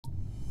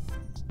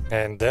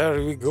And there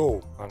we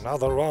go,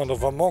 another round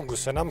of Among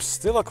Us, and I'm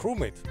still a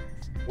crewmate,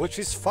 which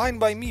is fine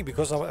by me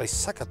because I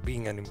suck at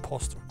being an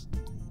imposter.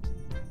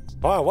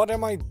 Ah, what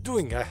am I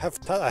doing? I have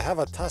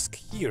a task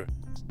here.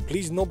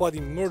 Please nobody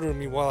murder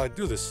me while I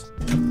do this.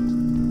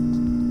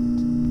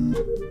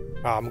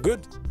 I'm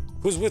good.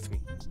 Who's with me?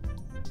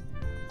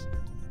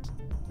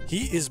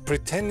 He is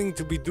pretending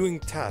to be doing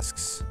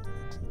tasks.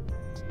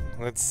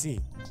 Let's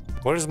see.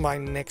 Where's my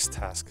next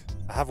task?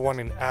 I have one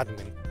in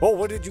admin. Oh,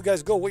 where did you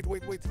guys go? Wait.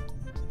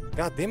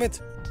 God damn it.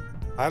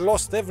 I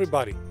lost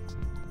everybody.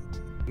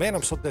 Man,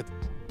 I'm so dead.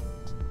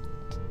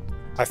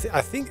 I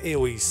think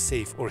AoE is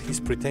safe, or he's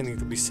pretending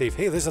to be safe.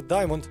 Hey, there's a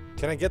diamond.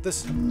 Can I get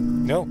this?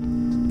 No?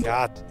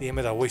 God damn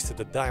it, I wasted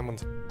the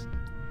diamond.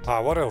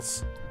 What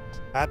else?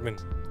 Admin.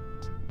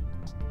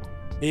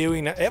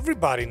 AoE,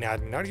 everybody in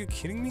admin. Are you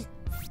kidding me?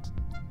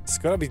 It's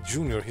gonna be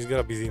Junior. He's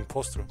gonna be the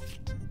imposter.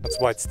 That's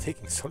why it's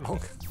taking so long.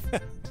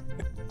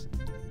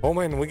 Oh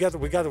man, we got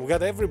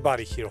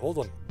everybody here. Hold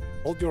on.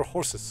 Hold your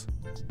horses.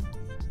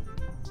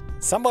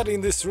 Somebody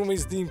in this room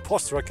is the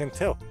imposter, I can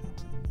tell.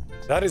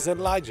 That is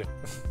Elijah.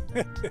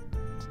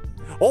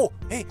 Oh,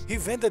 hey, he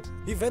vented.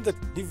 Hey,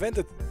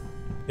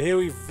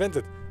 he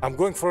vented. I'm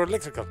going for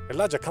electrical.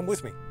 Elijah, come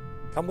with me.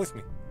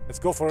 Let's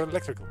go for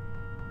electrical.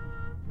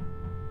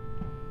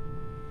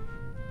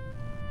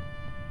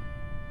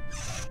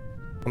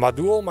 I'm gonna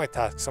do all my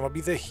tasks. I'm gonna be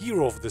the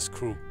hero of this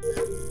crew.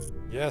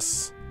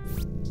 Yes.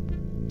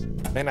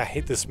 Man, I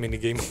hate this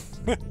minigame.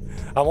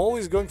 I'm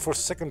always going for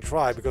second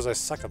try because I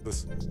suck at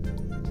this.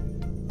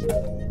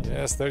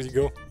 Yes, there you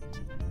go.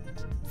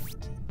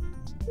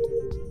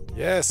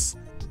 Yes,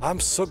 I'm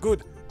so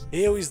good.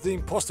 AO is the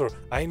imposter.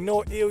 I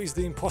know AO is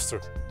the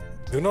imposter.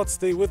 Do not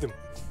stay with him.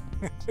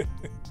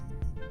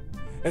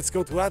 Let's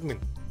go to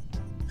admin.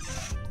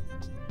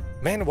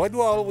 Man, why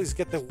do I always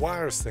get the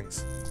wires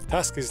things?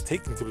 Task is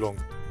taking too long.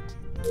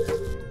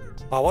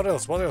 What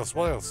else?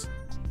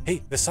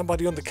 Hey, there's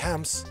somebody on the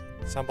cams.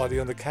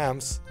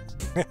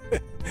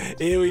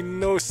 AoE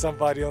knows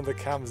somebody on the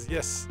cams,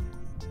 yes.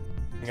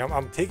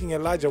 I'm taking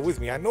Elijah with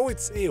me. I know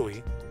it's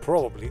AoE,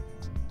 probably.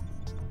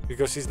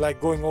 Because he's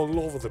like going all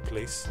over the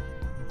place.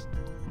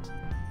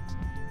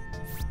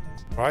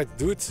 Alright,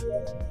 do it.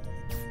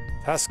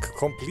 Task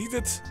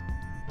completed.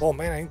 Oh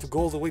man, I need to go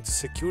all the way to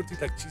security,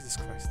 like Jesus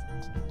Christ.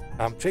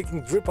 I'm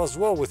taking Drip as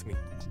well with me.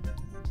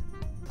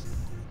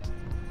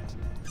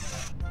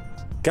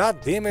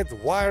 God damn it,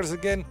 wires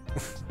again.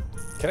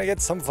 Can I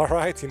get some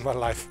variety in my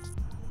life?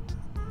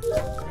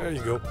 There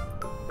you go.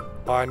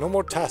 Alright, no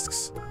more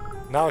tasks.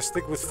 Now I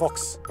stick with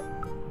Fox.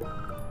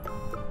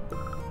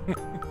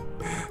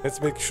 Let's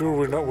make sure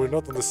we're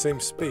not on the same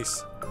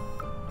space.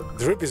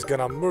 Drip is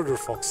gonna murder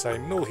Fox, I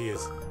know he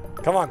is.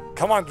 Come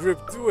on Drip,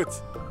 do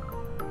it.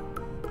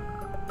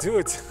 Do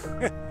it.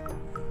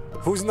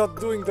 Who's not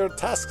doing their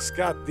tasks,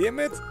 god damn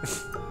it?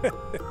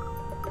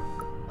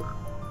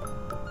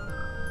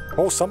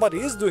 Oh, somebody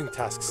is doing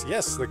tasks.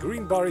 Yes, the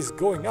green bar is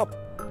going up.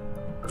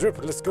 Drip,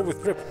 let's go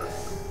with Drip.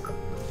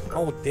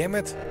 Oh, damn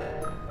it.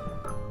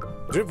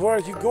 Drip, where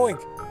are you going?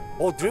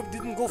 Oh, Drip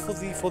didn't go for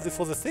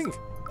the thing.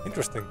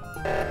 Interesting.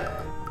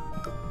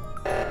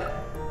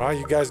 Alright,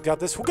 you guys got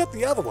this. Who got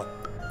the other one?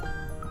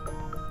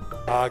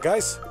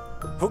 Guys,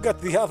 who got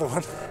the other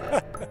one?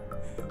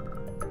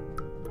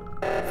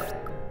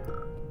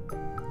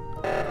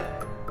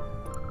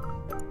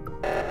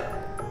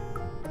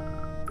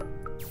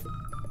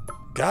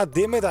 God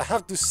damn it, I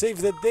have to save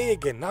the day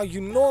again. Now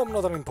you know I'm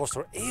not an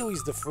imposter. AoE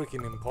is the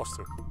freaking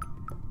imposter.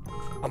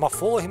 I'ma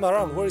follow him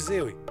around. Where is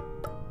AoE?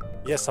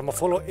 Yes, I'ma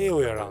follow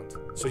AoE around.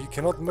 So you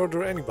cannot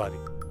murder anybody.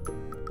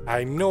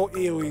 I know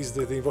AoE is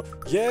the imposter.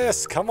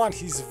 Yes, come on,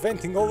 he's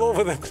venting all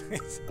over the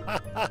place.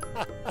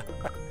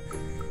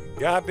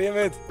 God damn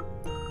it.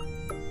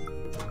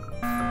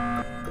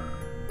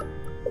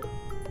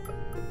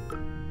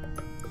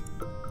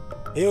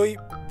 AoE,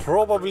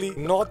 probably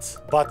not,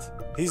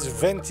 but he's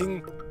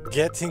venting,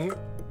 getting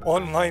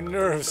on my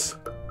nerves.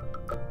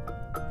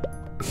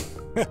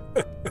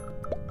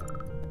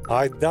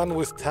 I'm done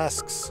with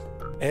tasks.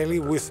 Ellie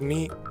with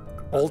me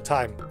all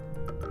time.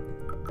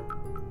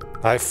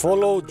 I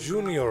follow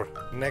Junior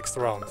next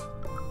round.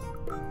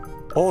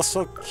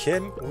 Also,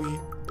 can we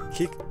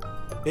kick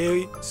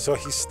Ellie so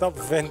he stopped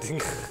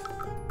venting?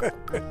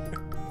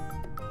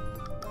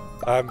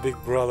 I'm Big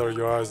Brother,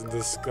 your eyes in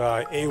the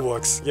sky.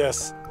 AWOX,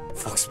 yes.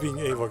 Fox being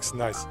AWOX,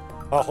 nice.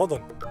 Hold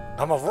on.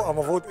 I'ma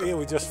vote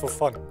AoE just for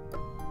fun.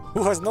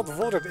 Who has not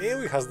voted?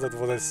 AoE has not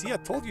voted. See, I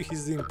told you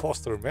he's the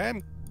imposter,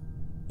 man.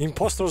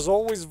 Imposters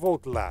always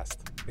vote last.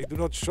 They do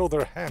not show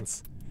their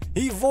hands.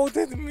 He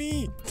voted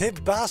me! The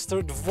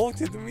bastard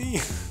voted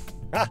me!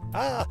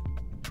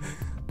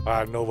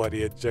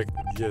 Nobody ejected,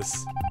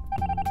 yes.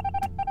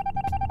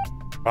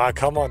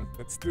 Come on,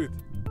 let's do it.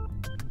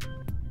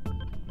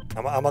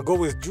 I'ma go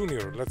with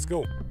Junior, let's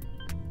go.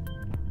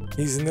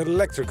 He's in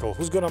electrical.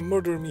 Who's gonna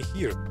murder me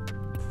here?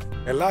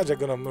 Elijah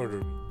gonna murder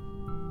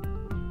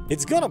me.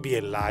 It's gonna be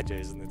Elijah,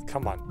 isn't it?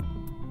 Come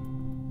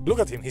on. Look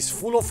at him, he's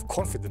full of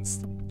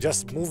confidence.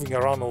 Just moving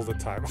around all the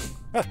time.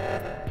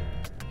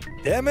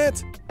 Damn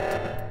it!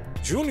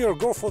 Junior,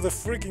 go for the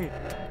freaking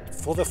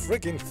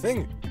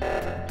thing.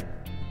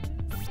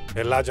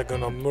 Elijah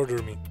gonna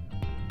murder me.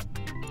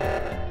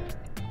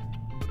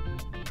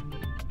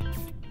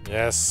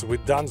 Yes,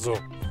 with Danzo.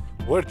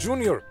 Where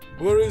Junior?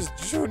 Where is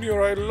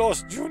Junior? I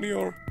lost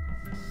Junior.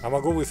 I'm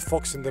gonna go with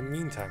Fox in the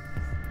meantime.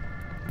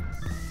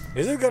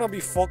 Is it gonna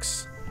be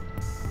Fox?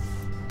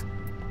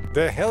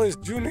 The hell is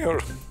Junior?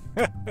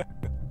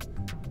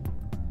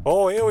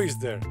 Oh, Eo's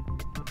there.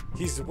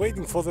 He's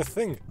waiting for the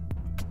thing.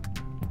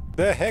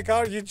 The heck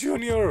are you,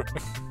 Junior?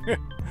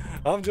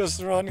 I'm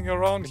just running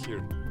around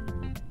here.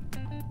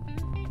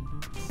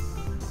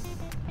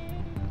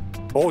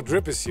 Oh,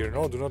 Drip is here.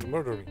 No, do not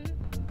murder me.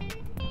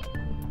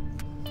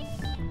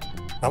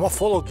 I'ma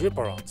follow Drip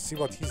around, see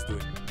what he's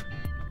doing.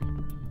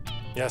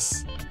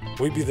 Yes,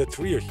 we be the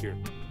trio here.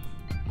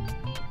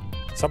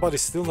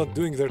 Somebody's still not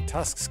doing their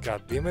tasks,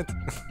 god damn it.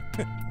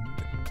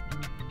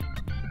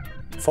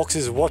 Fox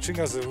is watching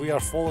us and we are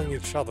following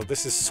each other.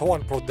 This is so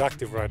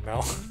unproductive right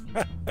now.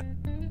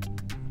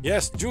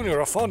 Yes,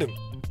 Junior, I found him.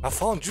 I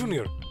found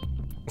Junior.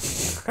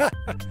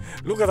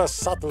 Look at us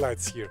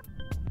satellites here.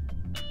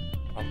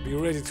 I'll be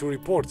ready to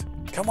report.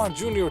 Come on,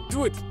 Junior,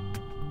 do it.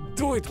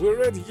 Do it, we're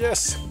ready,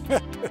 yes.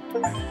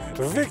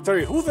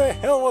 Victory, who the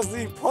hell was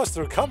the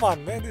imposter? Come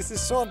on, man, this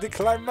is so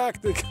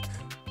anticlimactic.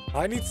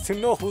 I need to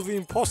know who the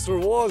imposter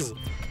was.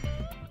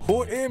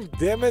 Who him,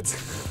 damn it.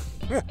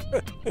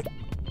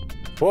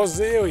 Was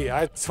Eoi,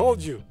 I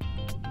told you.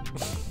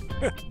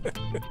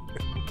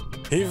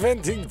 He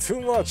venting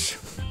too much.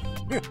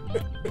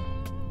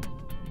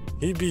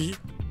 He be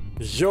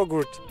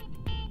yogurt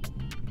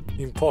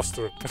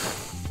imposter.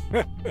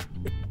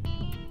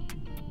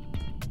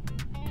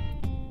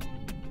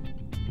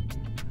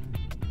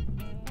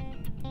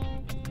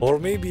 Or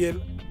maybe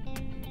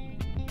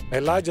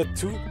Elijah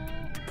too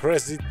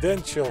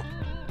presidential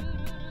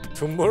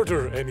to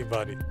murder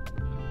anybody.